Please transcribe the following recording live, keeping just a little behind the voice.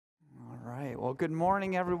Well, good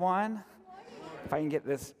morning, everyone. If I can get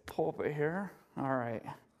this pulpit here. All right.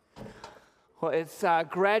 Well, it's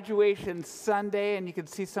graduation Sunday, and you can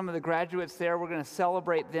see some of the graduates there. We're going to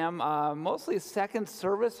celebrate them. Mostly second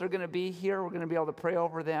service. They're going to be here. We're going to be able to pray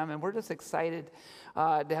over them, and we're just excited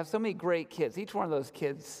to have so many great kids. Each one of those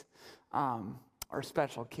kids are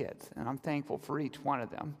special kids, and I'm thankful for each one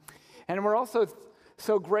of them. And we're also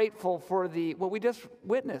so grateful for what we just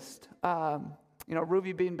witnessed.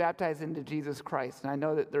 Ruby being baptized into Jesus Christ. And I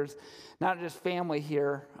know that there's not just family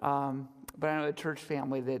here, but I know the church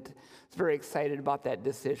family that is very excited about that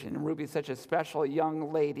decision. And Ruby's such a special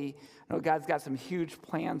young lady. I know God's got some huge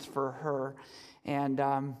plans for her. And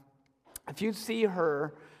if you see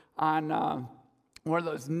her on one of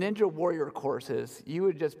those Ninja Warrior courses, you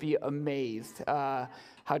would just be amazed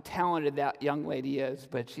how talented that young lady is.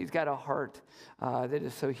 But she's got a heart that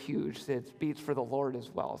is so huge that it beats for the Lord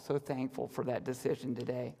as well. So thankful for that decision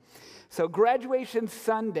today. So graduation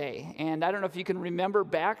Sunday, and I don't know if you can remember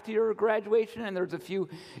back to your graduation, and there's a few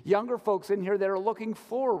younger folks in here that are looking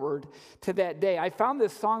forward to that day. I found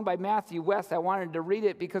this song by Matthew West. I wanted to read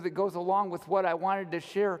it because it goes along with what I wanted to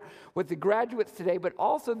share with the graduates today, but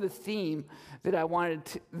also the theme that I wanted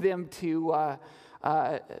them to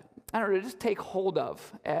just take hold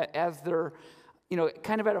of as they're,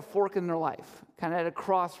 kind of at a fork in their life, kind of at a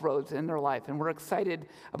crossroads in their life. And we're excited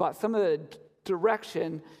about some of the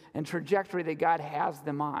direction and trajectory that God has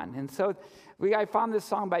them on. And so I found this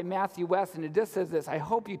song by Matthew West, and it just says this. I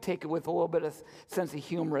hope you take it with a little bit of sense of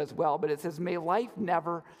humor as well, but it says, may life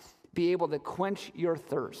never be able to quench your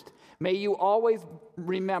thirst. May you always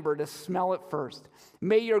remember to smell it first.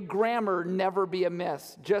 May your grammar never be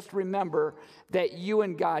amiss. Just remember that you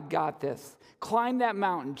and God got this. Climb that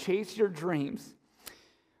mountain, chase your dreams.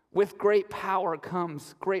 With great power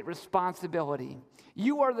comes great responsibility.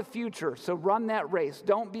 You are the future, so run that race.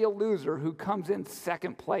 Don't be a loser who comes in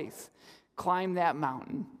second place. Climb that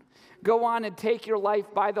mountain. Go on and take your life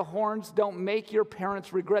by the horns. Don't make your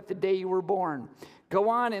parents regret the day you were born. Go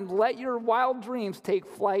on and let your wild dreams take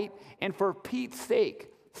flight. And for Pete's sake,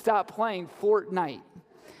 stop playing Fortnite.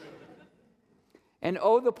 And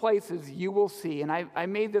oh, the places you will see. And I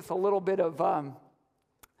made this a little bit of,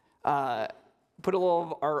 put a little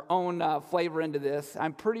of our own flavor into this.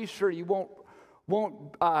 I'm pretty sure you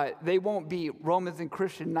they won't be Romans and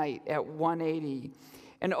Christian Night at 180.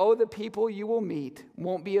 And oh, the people you will meet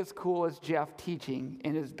won't be as cool as Jeff teaching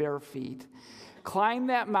in his bare feet. Climb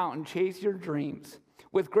that mountain, chase your dreams.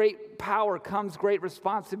 With great power comes great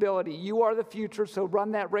responsibility. You are the future, so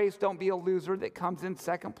run that race. Don't be a loser that comes in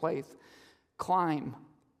second place. Climb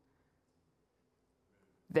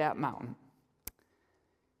that mountain.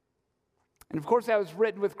 And of course, that was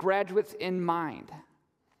written with graduates in mind.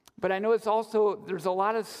 But I know there's a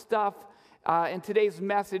lot of stuff in today's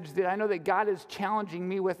message that I know that God is challenging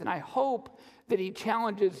me with, and I hope that he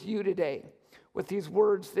challenges you today with these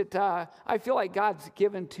words that I feel like God's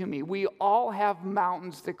given to me. We all have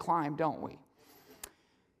mountains to climb, don't we?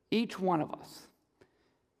 Each one of us.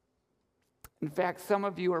 In fact, some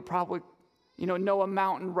of you are probably, know a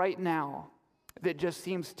mountain right now that just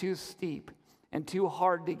seems too steep and too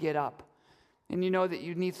hard to get up. And you know that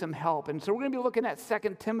you need some help. And so we're going to be looking at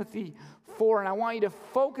 2 Timothy 4, and I want you to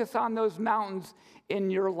focus on those mountains in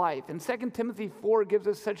your life. And 2 Timothy 4 gives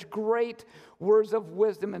us such great words of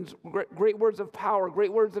wisdom and great words of power,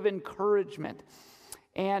 great words of encouragement.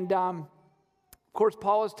 And, of course,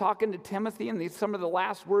 Paul is talking to Timothy, and these some of the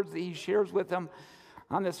last words that he shares with him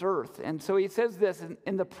on this earth. And so he says this,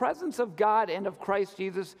 in the presence of God and of Christ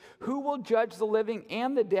Jesus, who will judge the living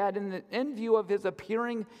and the dead, in view of his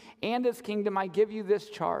appearing and his kingdom, I give you this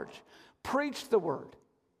charge. Preach the word.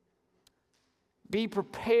 Be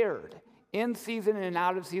prepared in season and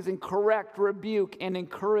out of season. Correct, rebuke, and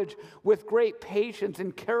encourage with great patience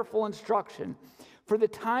and careful instruction. For the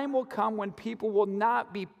time will come when people will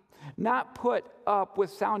not put up with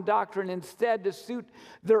sound doctrine. Instead, to suit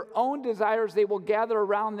their own desires, they will gather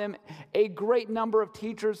around them a great number of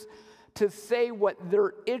teachers to say what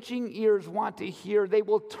their itching ears want to hear. They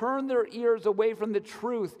will turn their ears away from the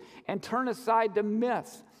truth and turn aside to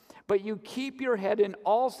myths. But you keep your head in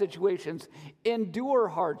all situations. Endure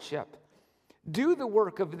hardship. Do the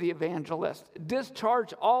work of the evangelist.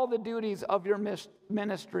 Discharge all the duties of your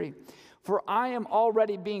ministry. For I am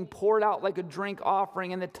already being poured out like a drink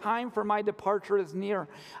offering, and the time for my departure is near.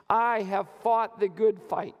 I have fought the good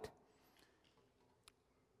fight.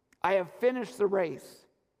 I have finished the race.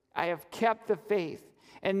 I have kept the faith.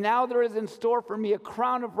 And now there is in store for me a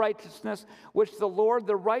crown of righteousness, which the Lord,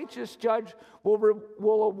 the righteous judge,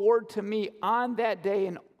 will award to me on that day,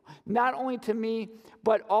 and not only to me,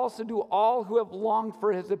 but also to all who have longed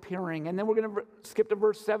for his appearing. And then we're going to skip to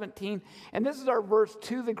verse 17. And this is our verse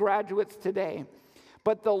to the graduates today.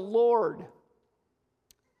 But the Lord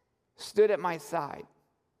stood at my side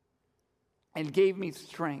and gave me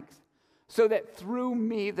strength, so that through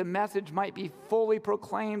me the message might be fully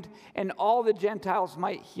proclaimed and all the Gentiles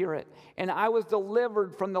might hear it. And I was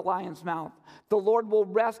delivered from the lion's mouth. The Lord will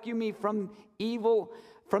rescue me from the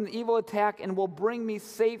evil attack and will bring me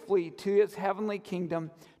safely to his heavenly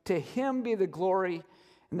kingdom. To him be the glory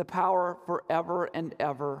and the power forever and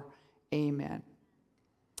ever. Amen.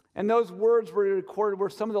 And those words were recorded were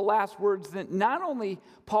some of the last words that not only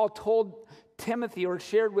Paul told Timothy or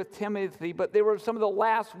shared with Timothy, but they were some of the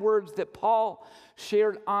last words that Paul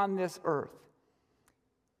shared on this earth.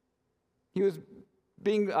 He was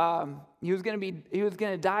going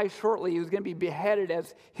to die shortly. He was going to be beheaded,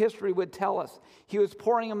 as history would tell us. He was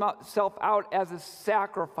pouring himself out as a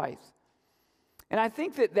sacrifice. And I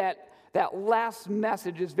think that last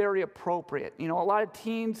message is very appropriate. You know, a lot of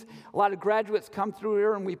teens, a lot of graduates come through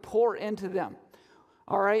here and we pour into them.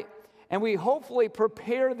 All right? And we hopefully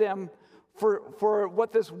prepare them for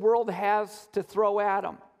what this world has to throw at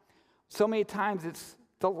them. So many times it's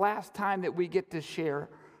the last time that we get to share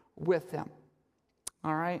with them.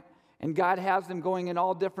 All right? And God has them going in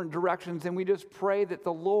all different directions, and we just pray that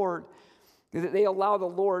that they allow the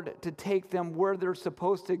Lord to take them where they're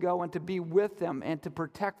supposed to go and to be with them and to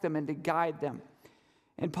protect them and to guide them.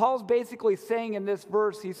 And Paul's basically saying in this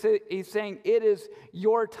verse, he's saying, it is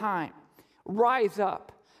your time. Rise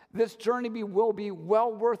up. This journey will be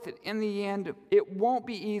well worth it in the end. It won't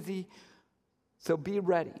be easy, so be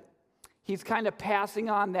ready. He's kind of passing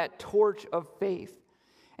on that torch of faith.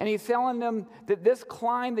 And he's telling them that this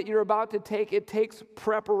climb that you're about to take, it takes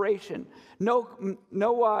preparation. No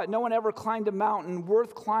one ever climbed a mountain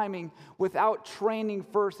worth climbing without training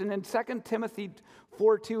first. And in 2 Timothy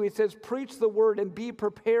 4:2, he says, preach the word and be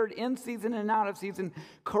prepared in season and out of season.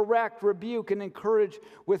 Correct, rebuke, and encourage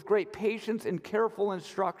with great patience and careful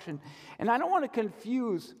instruction. And I don't want to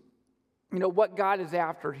confuse, what God is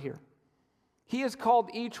after here. He has called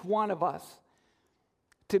each one of us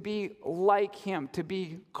to be like him, to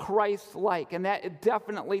be Christ-like. And that it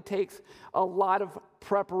definitely takes a lot of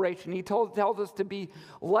preparation. He tells us to be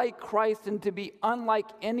like Christ and to be unlike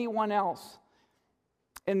anyone else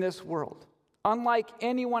in this world. Unlike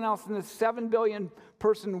anyone else in this 7 billion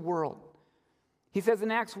person world. He says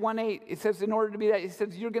in Acts 1:8, it says in order to be that, he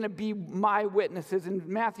says, you're going to be my witnesses. In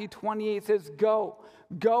Matthew 28, it says, go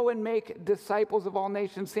and make disciples of all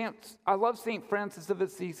nations. I love St. Francis of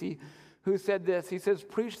Assisi, who said this. He says,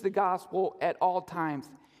 preach the gospel at all times,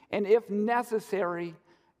 and if necessary,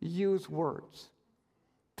 use words.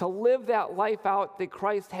 To live that life out that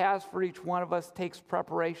Christ has for each one of us takes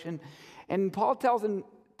preparation. And Paul tells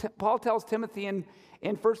Timothy in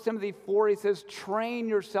 1 Timothy 4, he says, train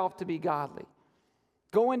yourself to be godly.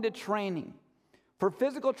 Go into training. For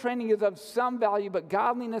physical training is of some value, but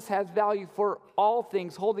godliness has value for all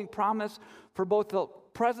things, holding promise for both the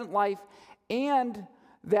present life and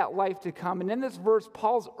that life to come. And in this verse,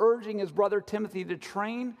 Paul's urging his brother Timothy to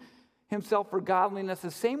train himself for godliness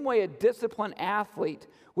the same way a disciplined athlete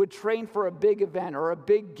would train for a big event or a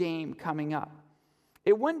big game coming up.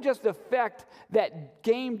 It wouldn't just affect that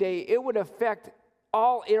game day, it would affect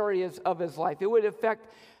all areas of his life. It would affect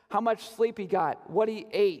how much sleep he got, what he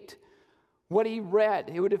ate, what he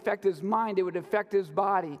read. It would affect his mind, it would affect his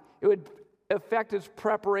body, it would affect his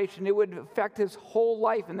preparation, it would affect his whole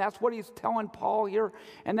life. And that's what he's telling Paul here,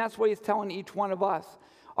 and that's what he's telling each one of us.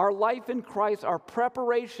 Our life in Christ, our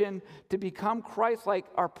preparation to become Christ-like,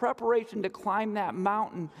 our preparation to climb that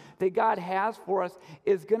mountain that God has for us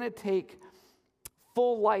is going to take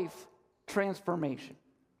full life transformation.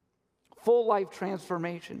 Full life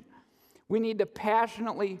transformation. We need to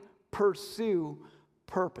passionately pursue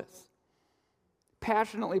purpose.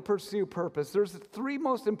 Passionately pursue purpose. There's the 3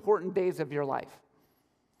 most important days of your life.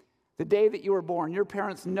 The day that you were born. Your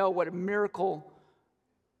parents know what a miracle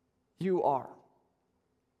you are.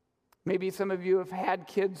 Maybe some of you have had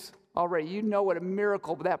kids already. You know what a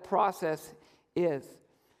miracle that process is.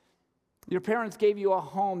 Your parents gave you a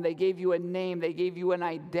home. They gave you a name. They gave you an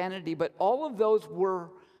identity. But all of those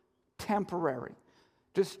were temporary.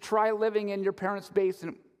 Just try living in your parents'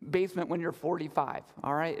 basement when you're 45,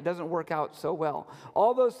 all right? It doesn't work out so well.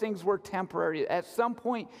 All those things were temporary. At some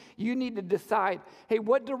point, you need to decide, hey,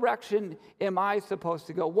 what direction am I supposed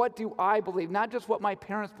to go? What do I believe? Not just what my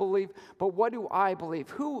parents believe, but what do I believe?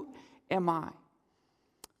 Who am I?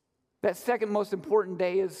 That second most important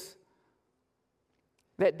day is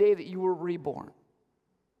that day that you were reborn.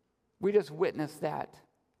 We just witnessed that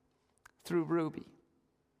through Ruby.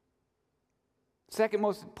 Second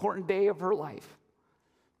most important day of her life.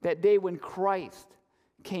 That day when Christ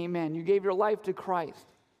came in. You gave your life to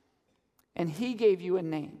Christ. And he gave you a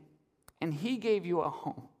name. And he gave you a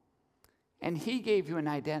home. And he gave you an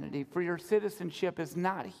identity. For your citizenship is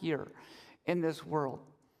not here in this world.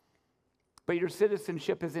 But your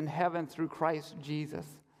citizenship is in heaven through Christ Jesus.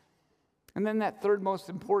 And then that third most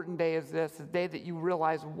important day is this, the day that you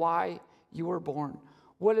realize why you were born.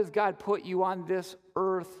 What has God put you on this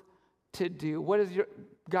earth to do? What has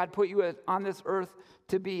God put you on this earth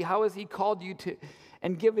to be? How has he called you to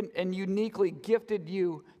and given and uniquely gifted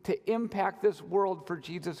you to impact this world for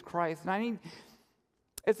Jesus Christ? And I mean,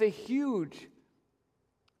 it's a huge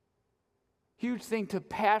thing to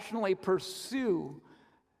passionately pursue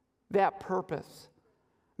that purpose.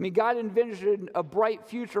 I mean, God envisioned a bright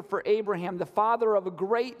future for Abraham, the father of a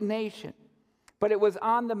great nation. But it was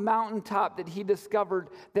on the mountaintop that he discovered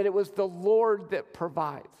that it was the Lord that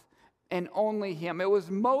provides, and only him. It was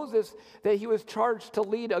Moses that he was charged to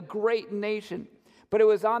lead a great nation. But it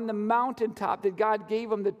was on the mountaintop that God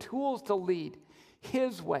gave him the tools to lead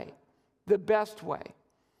his way, the best way.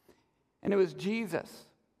 And it was Jesus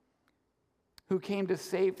who came to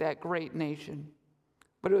save that great nation.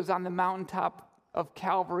 But it was on the mountaintop of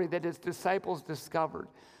Calvary that his disciples discovered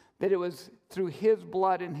that it was through his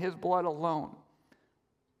blood and his blood alone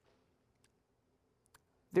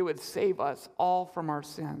that would save us all from our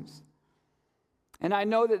sins. And I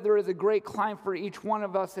know that there is a great climb for each one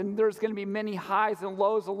of us, and there's going to be many highs and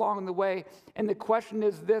lows along the way. And the question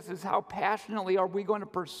is this, is how passionately are we going to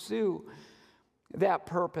pursue that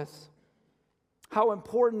purpose? How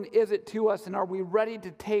important is it to us, and are we ready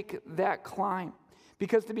to take that climb?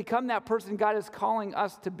 Because to become that person God is calling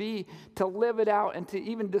us to be, to live it out, and to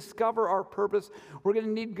even discover our purpose, we're going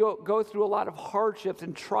to need to go through a lot of hardships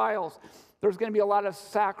and trials. There's going to be a lot of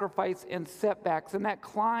sacrifice and setbacks. And that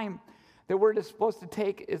climb that we're supposed to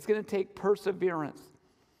take is going to take perseverance.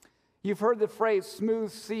 You've heard the phrase, smooth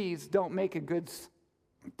seas don't make a good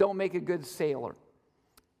sailor.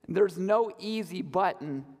 And there's no easy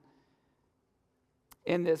button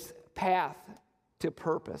in this path to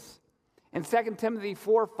purpose. In 2 Timothy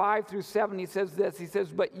 4:5-7, he says this. He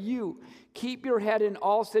says, but you keep your head in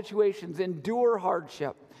all situations, endure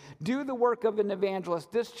hardship, do the work of an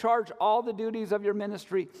evangelist, discharge all the duties of your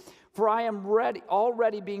ministry, for I am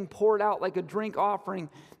already being poured out like a drink offering,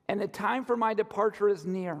 and the time for my departure is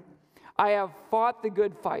near. I have fought the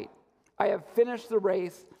good fight. I have finished the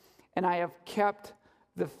race, and I have kept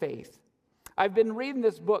the faith. I've been reading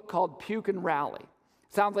this book called Puke and Rally.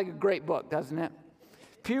 Sounds like a great book, doesn't it?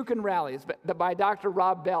 Puke and Rally is by Dr.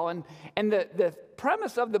 Rob Bell. And the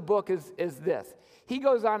premise of the book is this. He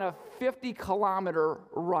goes on a 50-kilometer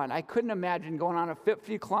run. I couldn't imagine going on a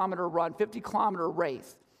 50-kilometer run, 50-kilometer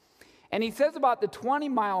race. And he says about the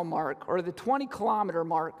 20-mile mark or the 20-kilometer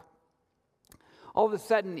mark, all of a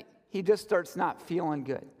sudden, he just starts not feeling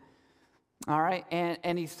good. All right,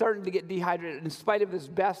 and he's starting to get dehydrated in spite of his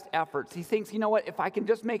best efforts. He thinks, you know what, if I can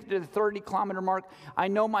just make it to the 30-kilometer mark, I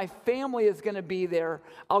know my family is going to be there.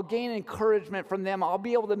 I'll gain encouragement from them. I'll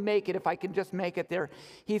be able to make it if I can just make it there.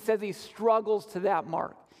 He says he struggles to that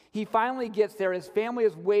mark. He finally gets there. His family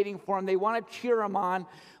is waiting for him. They want to cheer him on,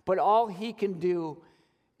 but all he can do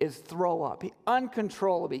is throw up. He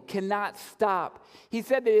uncontrollably cannot stop. He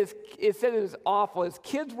said that it was awful. His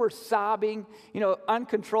kids were sobbing,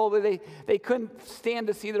 uncontrollably. They couldn't stand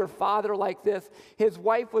to see their father like this. His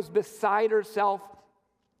wife was beside herself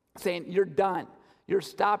saying, you're done. You're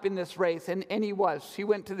stopping this race. And he was. She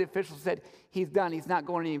went to the officials and said, he's done. He's not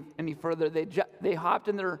going any further. They hopped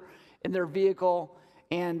in their vehicle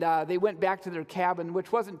and they went back to their cabin,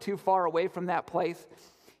 which wasn't too far away from that place.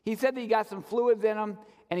 He said that he got some fluids in him,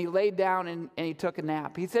 and he laid down and he took a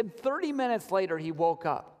nap. He said 30 minutes later, he woke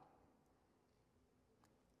up.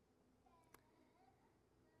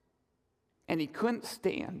 And he couldn't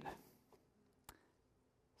stand.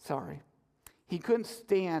 He couldn't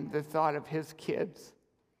stand the thought of his kids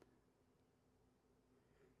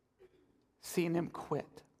seeing him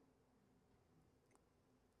quit.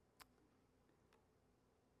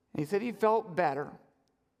 And he said he felt better.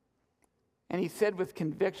 And he said with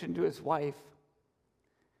conviction to his wife,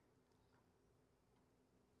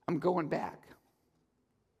 I'm going back.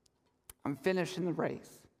 I'm finishing the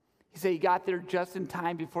race. He said he got there just in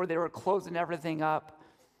time before they were closing everything up,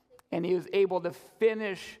 and he was able to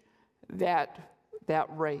finish that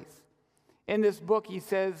race. In this book, he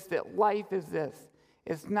says that life is this.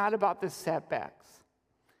 It's not about the setbacks,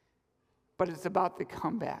 but it's about the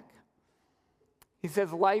comeback. He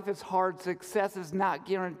says life is hard. Success is not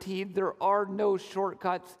guaranteed. There are no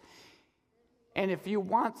shortcuts. And if you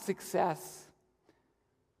want success,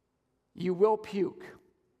 You will puke.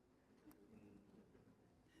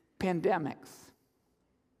 Pandemics.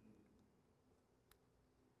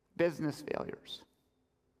 Business failures.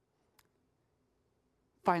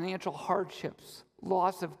 Financial hardships.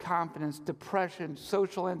 Loss of confidence. Depression.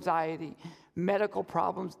 Social anxiety. Medical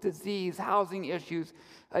problems. Disease. Housing issues.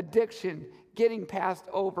 Addiction. Getting passed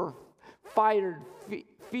over. Fired.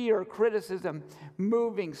 Fear. Criticism.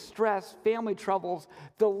 Moving. Stress. Family troubles.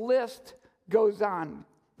 The list goes on.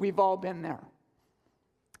 We've all been there.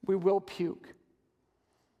 We will puke.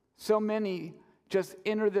 So many just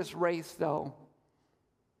enter this race, though,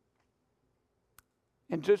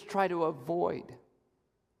 and just try to avoid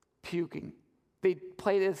puking. They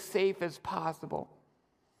play it as safe as possible.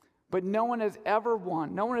 But no one has ever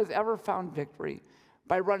won. No one has ever found victory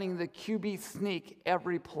by running the QB sneak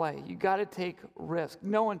every play. You got to take risk.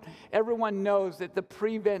 Everyone knows that the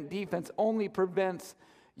prevent defense only prevents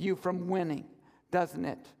you from winning, doesn't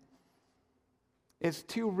it? It's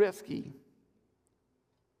too risky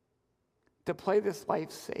to play this life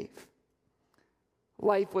safe.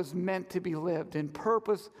 Life was meant to be lived, and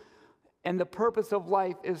the purpose of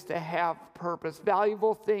life is to have purpose.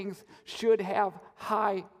 Valuable things should have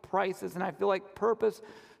high prices, and I feel like purpose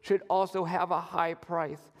should also have a high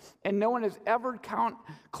price. And no one has ever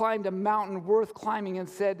climbed a mountain worth climbing and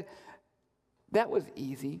said, that was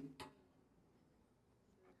easy.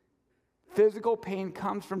 Physical pain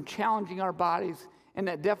comes from challenging our bodies, and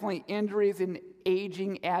that definitely injuries and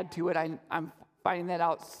aging add to it. I'm finding that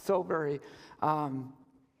out so very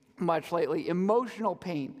much lately. Emotional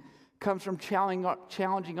pain comes from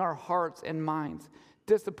challenging our hearts and minds.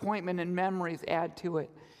 Disappointment and memories add to it.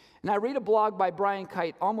 And I read a blog by Brian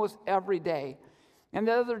Kite almost every day. And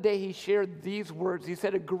the other day he shared these words. He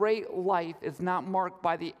said, a great life is not marked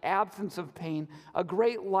by the absence of pain. A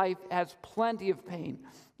great life has plenty of pain.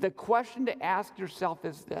 The question to ask yourself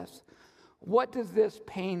is this: what does this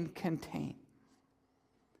pain contain?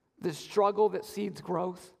 The struggle that seeds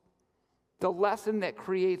growth, the lesson that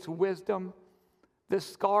creates wisdom, the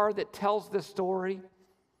scar that tells the story,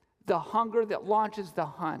 the hunger that launches the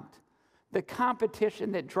hunt, the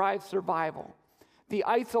competition that drives survival, the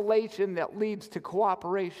isolation that leads to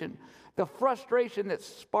cooperation, the frustration that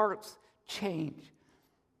sparks change,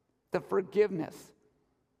 the forgiveness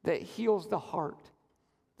that heals the heart,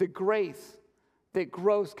 the grace that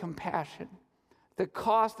grows compassion. The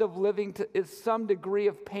cost of living is some degree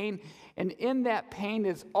of pain, and in that pain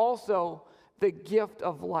is also the gift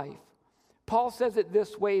of life. Paul says it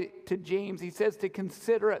this way to James. He says to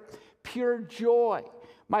consider it pure joy,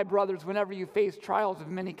 my brothers, whenever you face trials of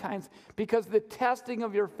many kinds, because the testing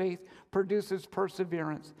of your faith produces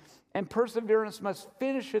perseverance. And perseverance must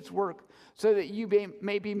finish its work so that you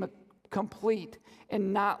may be complete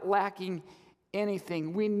and not lacking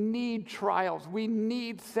anything. We need trials. We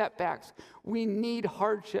need setbacks. We need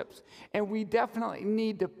hardships. And we definitely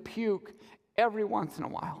need to puke every once in a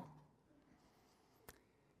while.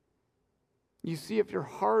 You see, if your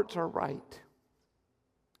hearts are right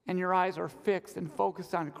and your eyes are fixed and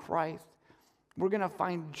focused on Christ, we're going to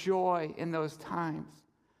find joy in those times.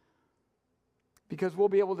 Because we'll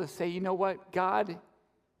be able to say, you know what? God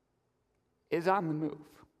is on the move.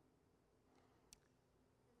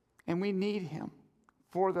 And we need him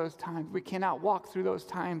for those times. We cannot walk through those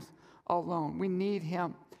times alone. We need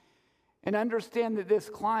him. And understand that this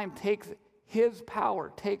climb takes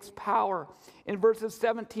power. In verses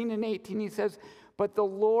 17 and 18, he says, but the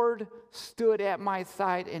Lord stood at my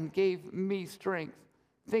side and gave me strength.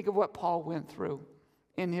 Think of what Paul went through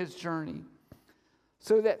in his journey.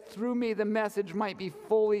 So that through me the message might be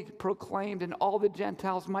fully proclaimed and all the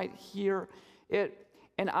Gentiles might hear it.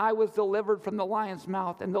 And I was delivered from the lion's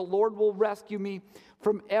mouth, and the Lord will rescue me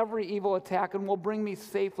from every evil attack and will bring me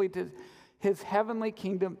safely to his heavenly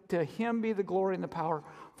kingdom. To him be the glory and the power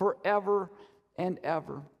forever and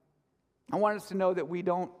ever. I want us to know that we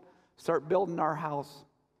don't start building our house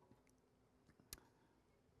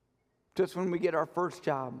just when we get our first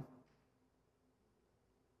job.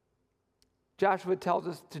 Joshua tells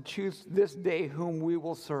us to choose this day whom we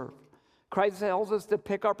will serve. Christ tells us to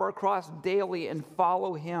pick up our cross daily and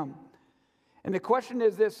follow him. And the question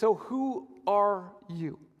is this: so who are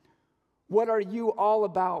you? What are you all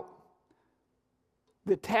about?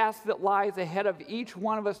 The task that lies ahead of each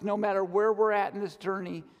one of us, no matter where we're at in this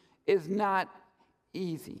journey, is not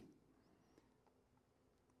easy.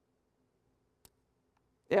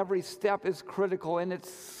 Every step is critical, and it's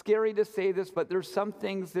scary to say this, but there's some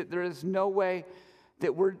things that there is no way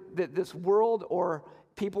that this world or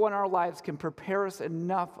people in our lives can prepare us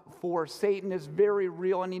enough for. Satan is very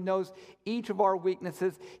real, and he knows each of our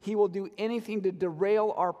weaknesses. He will do anything to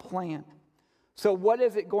derail our plan. So what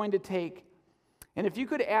is it going to take? And if you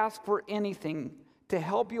could ask for anything to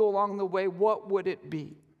help you along the way, what would it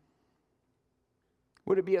be?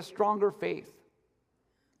 Would it be a stronger faith?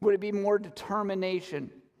 Would it be more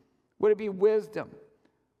determination? Would it be wisdom?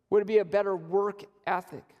 Would it be a better work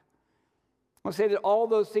ethic? I'll say that all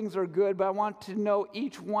those things are good, but I want to know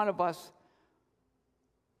each one of us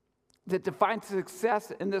that to find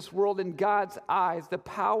success in this world in God's eyes, the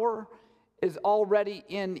power is already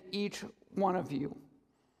in each one of you.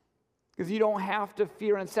 Because you don't have to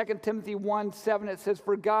fear. In 2 Timothy 1:7, it says,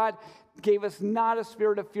 "For God gave us not a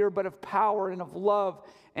spirit of fear, but of power and of love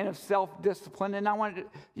and of self-discipline." And I wanted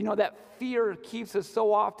to, that fear keeps us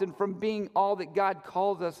so often from being all that God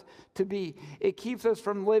calls us to be. It keeps us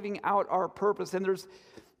from living out our purpose. And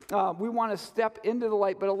we want to step into the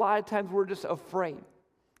light, but a lot of times we're just afraid.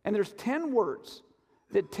 And there's 10 words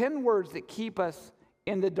that keep us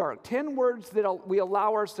in the dark. 10 words that we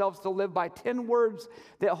allow ourselves to live by. 10 words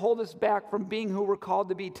that hold us back from being who we're called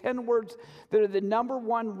to be. 10 words that are the number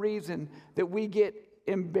one reason that we get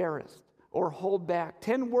embarrassed or hold back.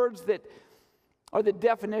 10 words that are the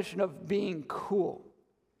definition of being cool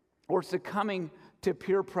or succumbing to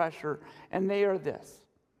peer pressure. And they are this: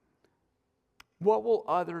 what will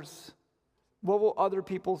other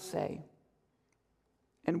people say?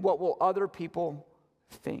 And what will other people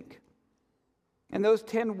think? And those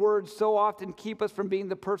 10 words so often keep us from being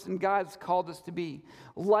the person God's called us to be.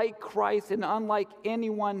 Like Christ and unlike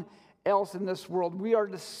anyone else in this world, we are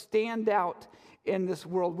to stand out in this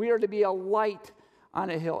world. We are to be a light on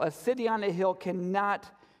a hill. A city on a hill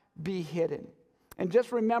cannot be hidden. And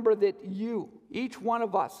just remember that each one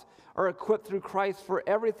of us, are equipped through Christ for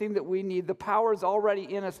everything that we need. The power is already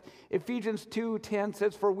in us. Ephesians 2:10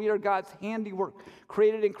 says, "For we are God's handiwork,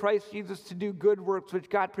 created in Christ Jesus to do good works, which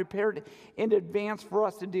God prepared in advance for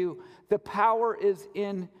us to do." The power is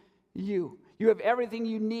in you. You have everything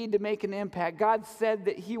you need to make an impact. God said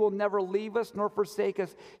that He will never leave us nor forsake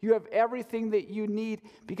us. You have everything that you need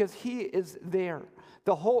because He is there.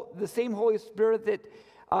 The same Holy Spirit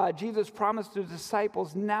that Jesus promised to the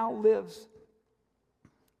disciples now lives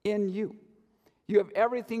in you. You have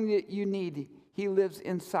everything that you need. He lives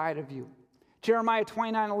inside of you. Jeremiah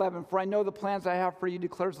 29:11, "For I know the plans I have for you,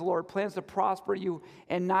 declares the Lord, plans to prosper you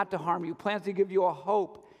and not to harm you, plans to give you a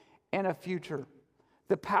hope and a future."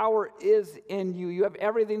 The power is in you. You have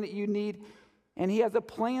everything that you need, and He has a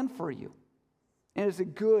plan for you. And it's a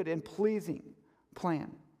good and pleasing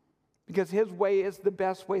plan because His way is the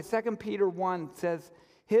best way. 2 Peter 1 says,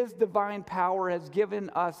 "His divine power has given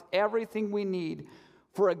us everything we need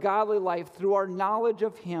for a godly life through our knowledge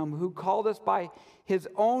of Him who called us by His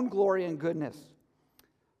own glory and goodness.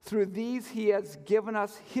 Through these He has given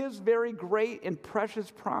us His very great and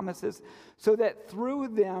precious promises, so that through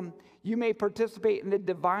them you may participate in the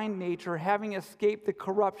divine nature, having escaped the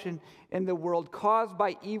corruption in the world caused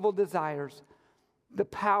by evil desires." The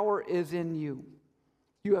power is in you.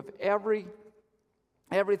 You have everything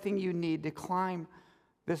you need to climb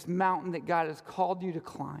this mountain that God has called you to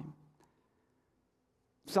climb.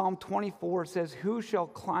 Psalm 24 says, "Who shall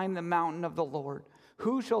climb the mountain of the Lord?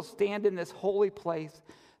 Who shall stand in this holy place?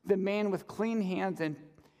 The man with clean hands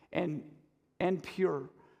and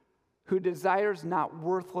pure, who desires not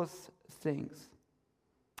worthless things."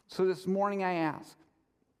 So this morning I ask,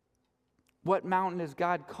 what mountain is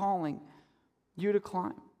God calling you to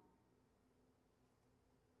climb?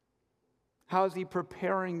 How is He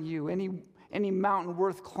preparing you? Any mountain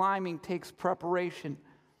worth climbing takes preparation.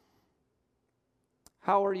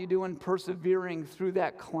 How are you doing persevering through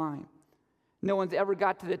that climb? No one's ever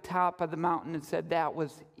got to the top of the mountain and said that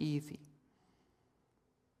was easy.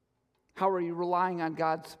 How are you relying on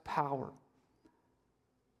God's power?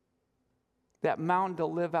 That mountain to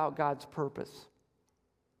live out God's purpose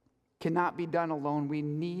cannot be done alone. We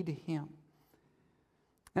need Him.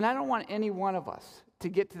 And I don't want any one of us to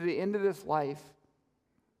get to the end of this life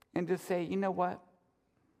and just say, "You know what?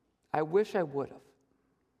 I wish I would have.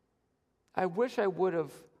 I wish I would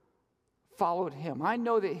have followed Him. I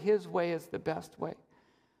know that His way is the best way."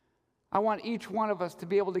 I want each one of us to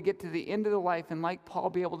be able to get to the end of the life and, like Paul,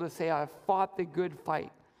 be able to say, "I have fought the good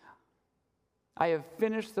fight. I have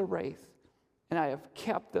finished the race, and I have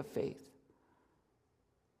kept the faith."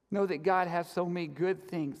 Know that God has so many good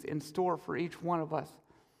things in store for each one of us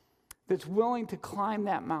that's willing to climb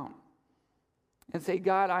that mountain and say,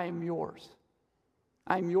 "God, I am yours.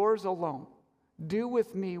 I am yours alone. Do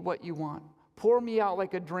with me what you want. Pour me out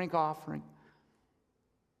like a drink offering.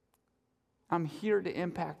 I'm here to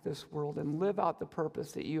impact this world and live out the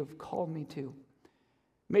purpose that you have called me to."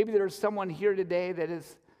 Maybe there's someone here today that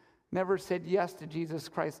has never said yes to Jesus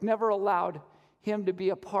Christ, never allowed Him to be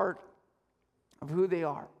a part of who they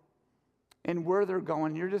are and where they're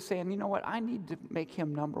going. You're just saying, you know what, I need to make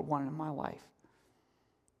him number one in my life.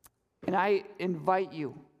 And I invite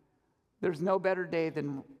you, there's no better day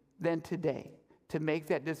than today to make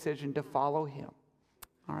that decision to follow him.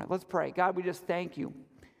 All right, let's pray. God, we just thank you.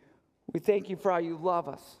 We thank you for how you love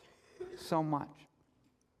us so much.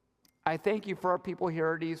 I thank you for our people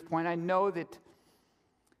here at East Point. I know that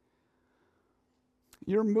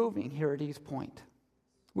you're moving here at East Point.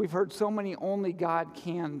 We've heard so many only God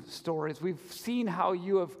can stories. We've seen how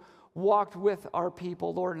you have walked with our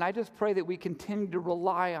people, Lord, and I just pray that we continue to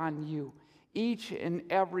rely on you each and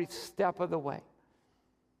every step of the way.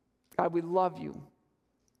 God, we love you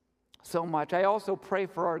so much. I also pray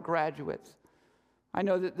for our graduates. I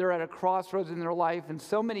know that they're at a crossroads in their life and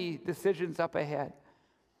so many decisions up ahead.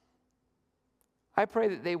 I pray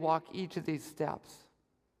that they walk each of these steps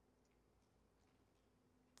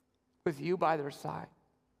with you by their side.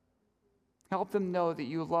 Help them know that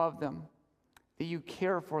you love them, that you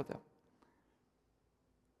care for them,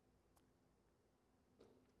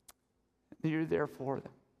 that you're there for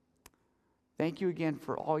them. Thank you again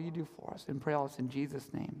for all you do for us, and pray all this in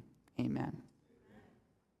Jesus' name. Amen.